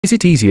Is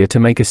it easier to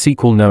make a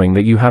sequel knowing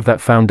that you have that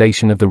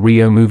foundation of the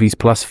RİOMOVİES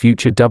plus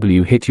future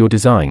W hit your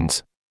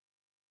designs?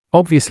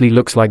 Obviously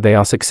looks like they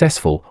are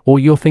successful, or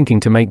you're thinking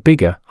to make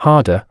bigger,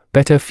 harder,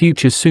 better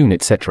futures soon,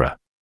 etc.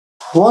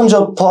 One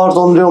job part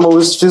on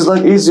RİOMOVİES feels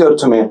like easier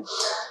to me.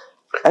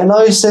 And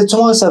I said to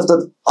myself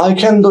that I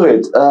can do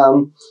it.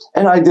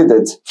 And I did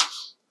it.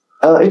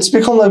 It's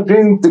become like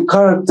bringing the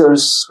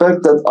characters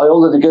back that I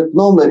already get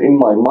known that in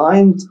my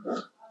mind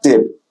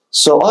deep.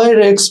 So I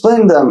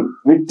re-explain them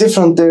with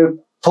different their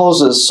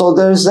poses. So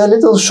there's a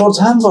little short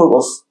handwork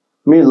of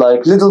me,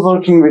 like little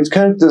working with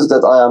characters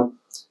that I am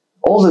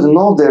already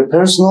know their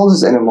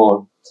personalities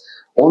anymore.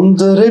 On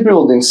the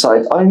rebuilding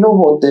side, I know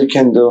what they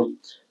can do.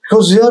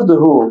 Because we are the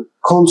who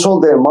control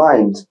their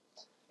mind.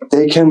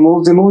 They can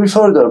move the movie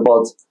further,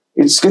 but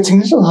it's getting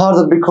a little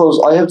harder because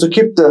I have to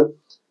keep the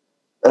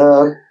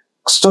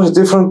story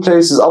different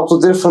places, up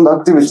to different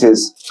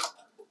activities.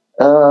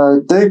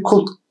 They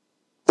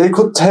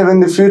could have in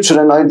the future,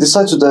 and I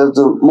decided to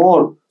do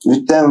more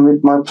with them,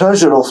 with my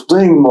pleasure of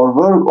doing more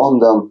work on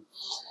them.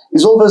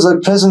 It's always a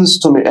presence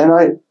to me, and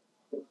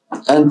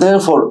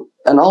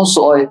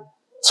also I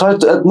try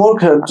to add more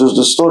characters to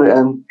the story,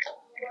 and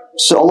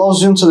so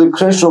allows you to the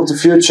creation of the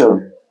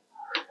future.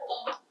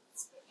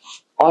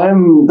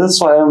 That's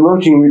why I'm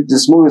working with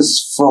these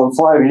movies from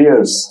 5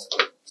 years.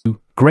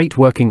 Great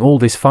working all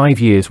this 5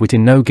 years with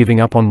no giving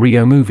up on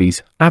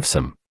RİOMOVİES,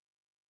 awesome.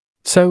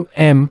 So,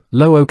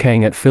 low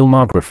okaying at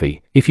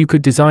filmography, if you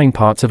could design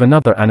parts of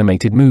another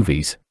animated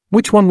movies,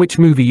 which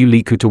movie you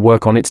like to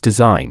work on its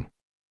design?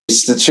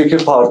 It's the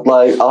tricky part,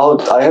 like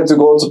I have to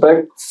go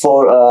back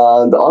for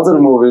the other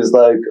movies,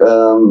 like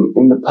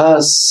in the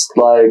past,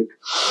 like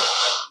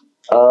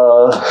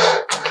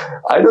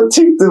I don't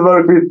think they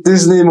work with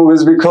Disney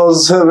movies,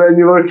 because when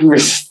you're working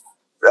with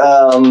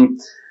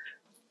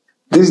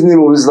Disney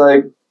movies,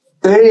 like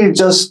they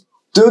just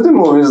do the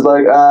movies,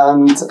 like,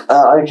 and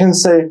I can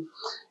say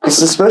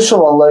it's a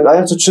special one. Like I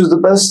have to choose the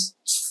best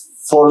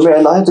for me,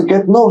 and I have to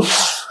get know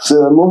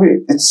the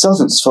movie itself.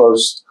 It's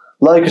first,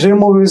 like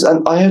RİOMOVİES,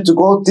 and I have to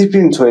go deep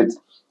into it,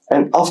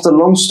 and after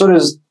long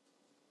stories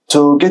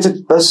to get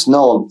it best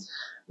known.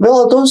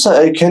 Well, I don't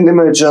say I can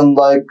imagine,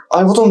 like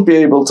I wouldn't be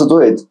able to do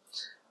it.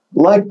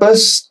 Like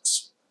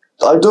best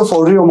I do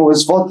for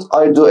RİOMOVİES what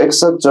I do,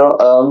 etc.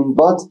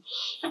 But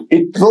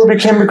it will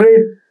become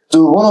great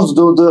to want to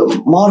do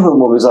the Marvel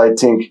movies, I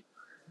think.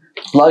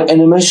 Like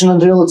animation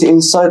and reality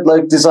inside,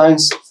 like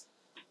designs.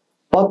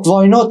 But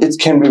why not? It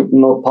can be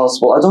not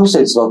possible. I don't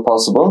say it's not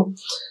possible.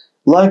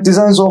 Like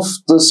designs of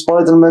the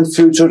Spider-Man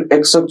future,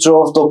 etc.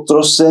 of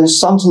Doctor Strange,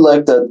 something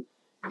like that.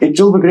 It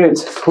will be great.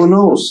 Who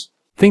knows?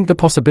 Think the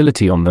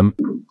possibility on them.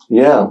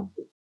 Yeah.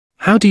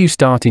 How do you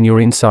start in your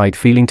inside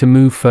feeling to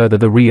move further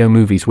the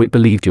RİOMOVİES with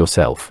believed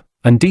yourself,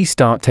 and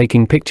start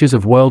taking pictures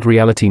of world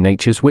reality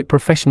natures with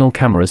professional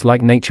cameras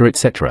like nature,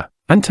 etc.,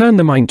 and turn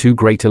them into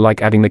greater,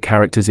 like adding the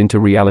characters into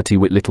reality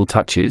with little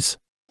touches?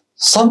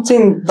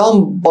 Something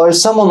done by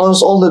someone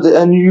else already,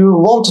 and you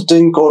want to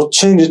think or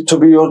change it to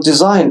be your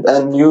design,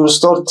 and you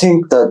start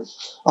think that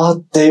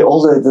they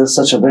already did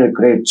such a very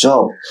great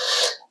job.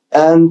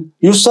 And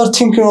you start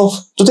thinking of,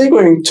 do they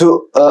going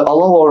to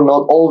allow or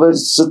not?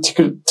 Always a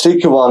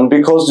tricky one,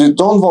 because you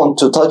don't want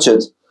to touch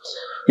it.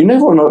 You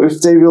never know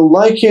if they will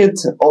like it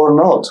or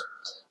not.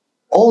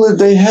 Only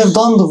they have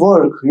done the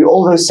work. You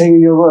always say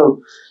in your work,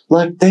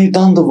 like they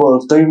done the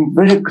work, they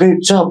very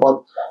great job,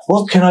 but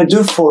what can I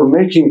do for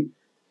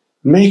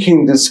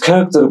making this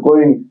character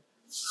going,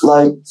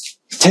 like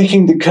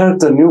taking the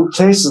character new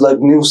places, like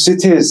new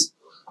cities,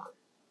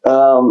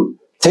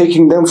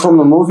 taking them from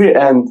the movie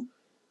and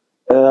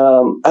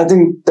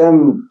adding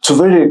them to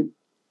very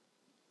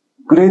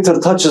greater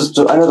touches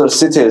to another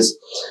cities.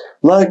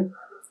 Like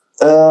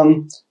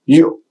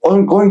you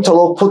are going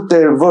to put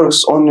their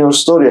works on your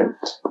story.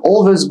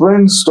 Always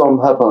brainstorm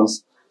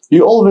happens.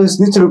 You always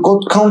need to be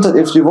good counted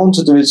if you want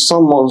to do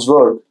someone's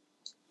work.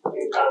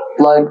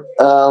 Like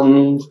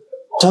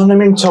turn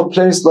them into a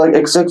place, like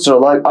etc.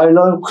 Like I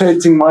love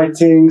creating my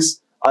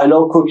things. I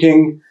love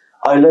cooking.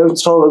 I love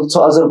travel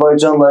to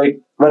Azerbaijan. Like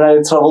when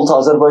I travel to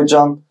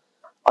Azerbaijan,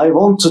 I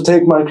want to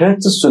take my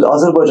characters to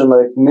Azerbaijan,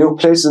 like new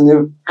places,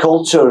 new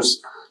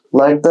cultures,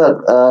 like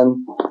that.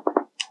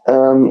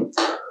 And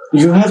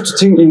you have to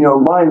think in your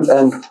mind,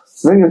 and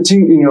when you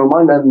think in your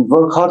mind and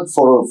work hard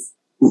for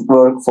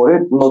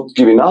it, not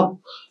giving up,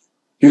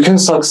 you can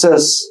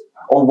success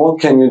on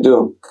what can you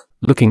do.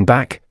 Looking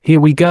back,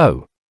 here we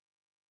go.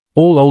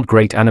 All old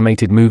great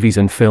animated movies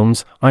and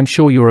films, I'm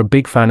sure you're a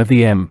big fan of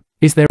the M.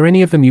 Is there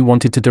any of them you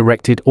wanted to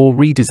directed or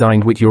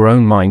redesigned with your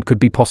own mind could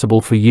be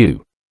possible for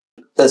you?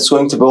 That's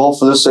going to be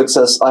hopefully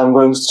success. I'm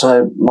going to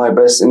try my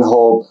best in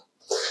hope.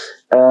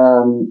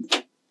 And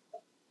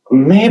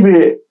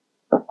maybe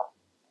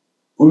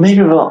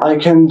I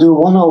can do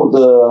one of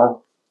the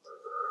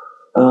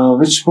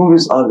which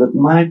movies are that?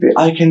 Maybe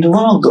I can do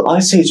one of the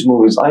Ice Age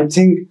movies. I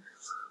think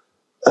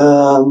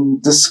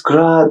the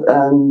Scrat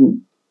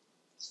and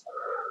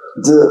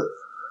the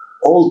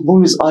old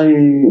movies.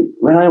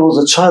 When I was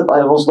a child,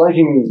 I was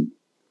liking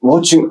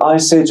watching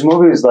Ice Age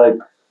movies, like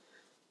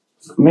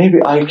maybe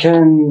I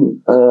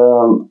can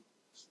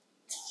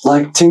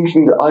like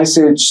thinking the Ice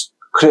Age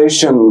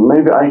creation.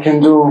 Maybe I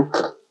can do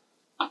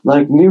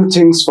like new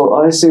things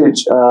for Ice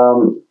Age.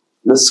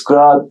 The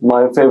Scrat,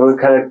 my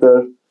favorite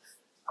character.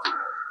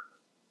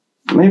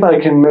 Maybe I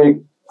can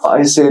make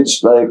Ice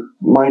Age like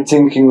my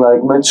thinking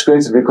like much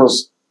greater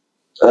because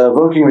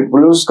working with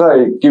Blue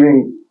Sky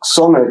giving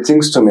so many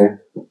things to me.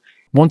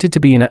 Wanted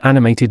to be in an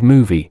animated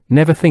movie,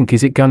 never think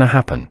is it gonna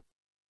happen.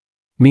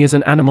 Me as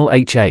an animal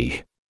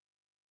HA.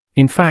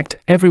 In fact,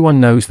 everyone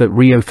knows that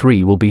Rio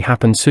 3 will be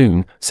happen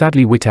soon,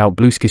 sadly without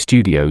Blue Sky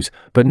Studios,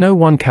 but no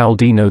one can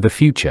know the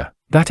future.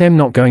 That I'm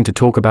not going to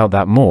talk about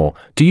that more.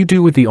 Do you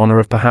do with the honor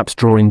of perhaps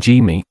drawing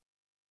me?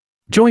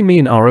 Join me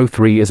in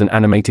RO3 as an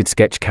animated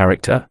sketch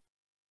character?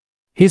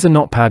 Here's a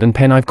notepad and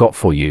pen I've got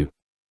for you.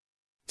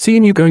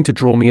 Seeing you going to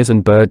draw me as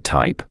an bird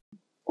type?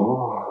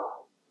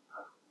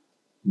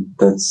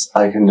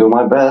 I can do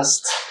my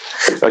best.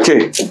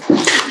 Okay,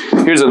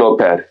 here's a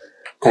notepad.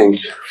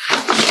 Thank you.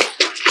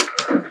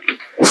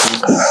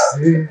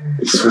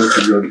 It's going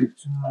to be a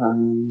picture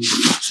and...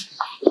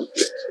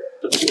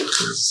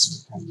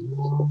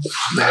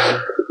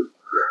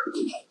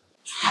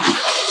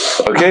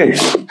 Okay,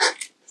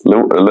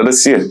 let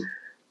us see it.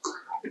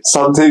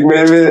 Something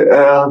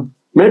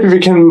maybe we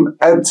can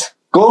add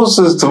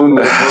ghosts to it.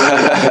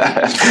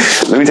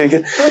 Let me take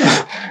it.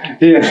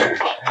 Here.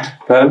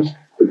 And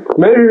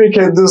maybe we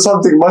can do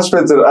something much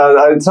better, and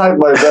I tried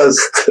my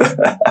best.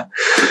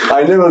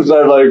 I never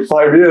tried like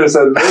 5 years,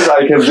 and maybe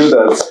I can do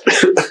that.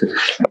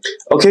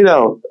 Okay,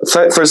 now,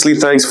 firstly,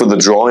 thanks for the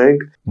drawing.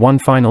 One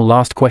final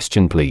last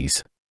question,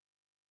 please.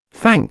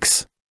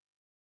 Thanks.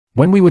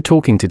 When we were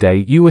talking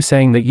today, you were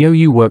saying that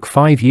you work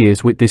 5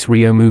 years with this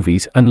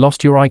RİOMOVİES and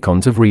lost your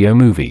icons of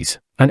RİOMOVİES,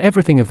 and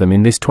everything of them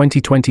in this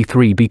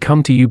 2023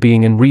 become to you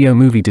being an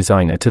RİOMOVİE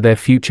designer to their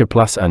future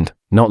plus and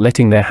not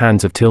letting their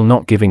hands of till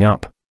not giving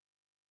up.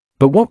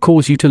 But what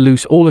caused you to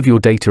lose all of your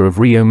data of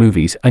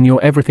RİOMOVİES and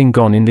your everything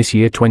gone in this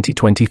year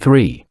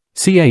 2023?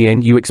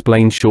 Can you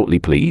explain shortly,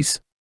 please?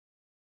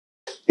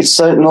 It's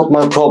not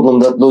my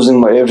problem that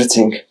losing my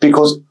everything,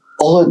 because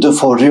all I do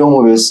for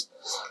RİOMOVİES,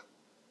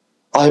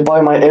 I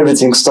buy my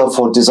everything stuff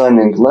for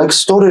designing, like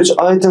storage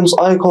items,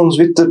 icons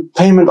with the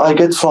payment I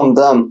get from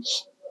them,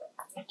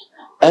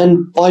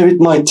 and buy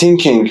with my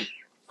thinking,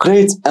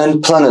 create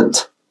and plan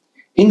it.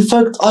 In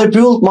fact, I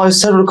built my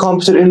server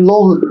computer in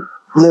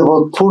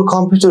low-level poor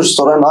computer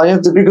store and I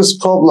have the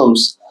biggest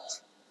problems.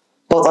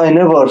 But I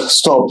never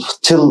stop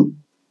till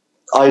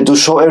I do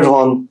show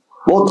everyone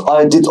what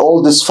I did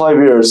all these 5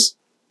 years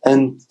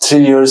and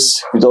 3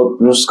 years without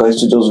Blue Sky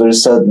Studios, very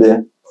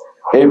sadly.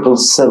 April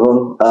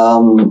 7,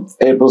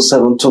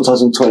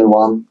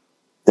 2021,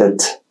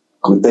 that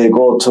they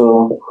go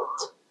to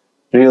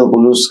real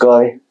Blue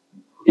Sky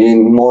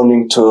in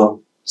morning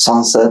to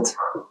sunset,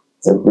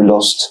 that we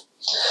lost.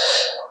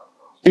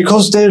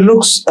 Because their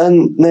looks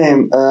and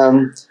name,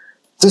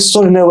 this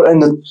story never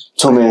ended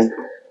to me.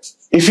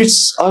 If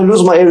I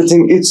lose my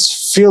everything,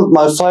 it's filled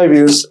my 5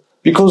 years,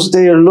 because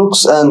their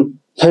looks and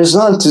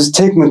personalities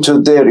take me to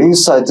their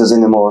insights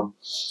anymore.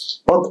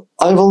 But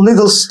I will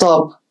little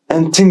stop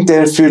and think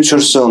their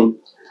future soon.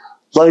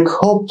 Like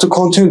hope to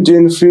continue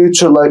doing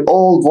future like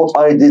all what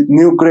I did,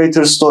 new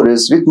greater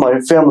stories with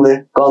my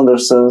family,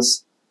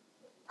 Gundersons,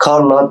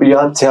 Carla,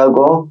 Bia,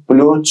 TİAGO,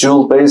 Blue,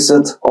 Jewel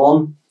based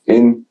on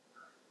in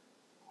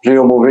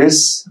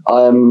RİOMOVİES.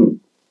 I'm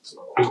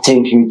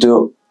thinking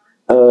to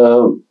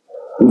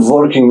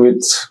working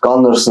with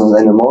Gundersons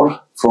anymore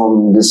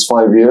from these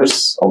 5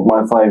 years of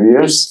my 5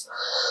 years,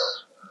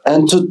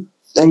 and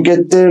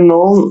get their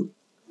known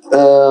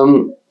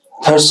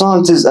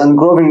personalities and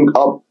growing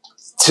up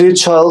 3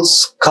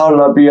 childs,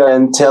 Carla, Bia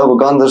and TİAGO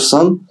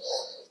Gunderson,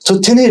 to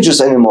teenagers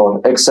anymore,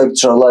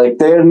 etc. Like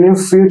their new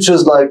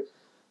futures, like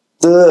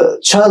the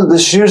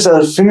childish years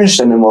are finished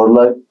anymore,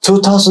 like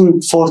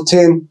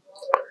 2014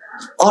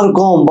 are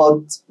gone,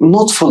 but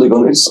not fully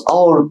gone. It's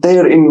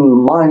there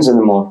in minds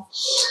anymore.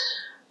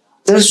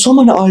 There's so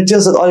many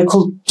ideas that I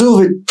could do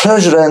with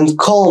pleasure and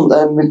calm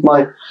and with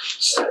my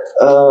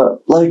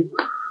like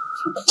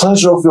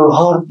pleasure of your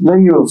heart.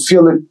 When you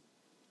feel it,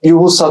 you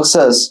will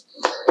success.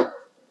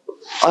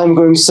 I'm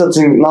going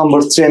setting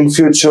number 3 in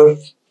future.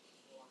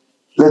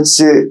 Let's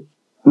see.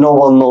 No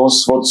one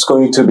knows what's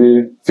going to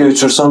be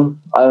future soon.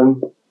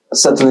 I'm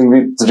settling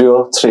with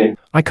Rio 3.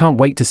 I can't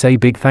wait to say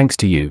big thanks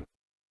to you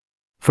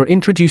for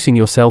introducing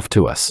yourself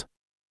to us.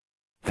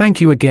 Thank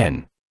you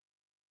again.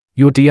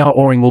 Your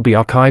drawing will be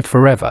archived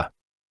forever.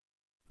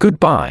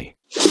 Goodbye.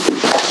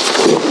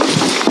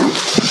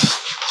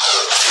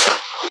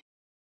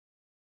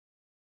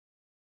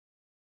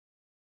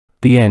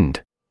 The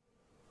end.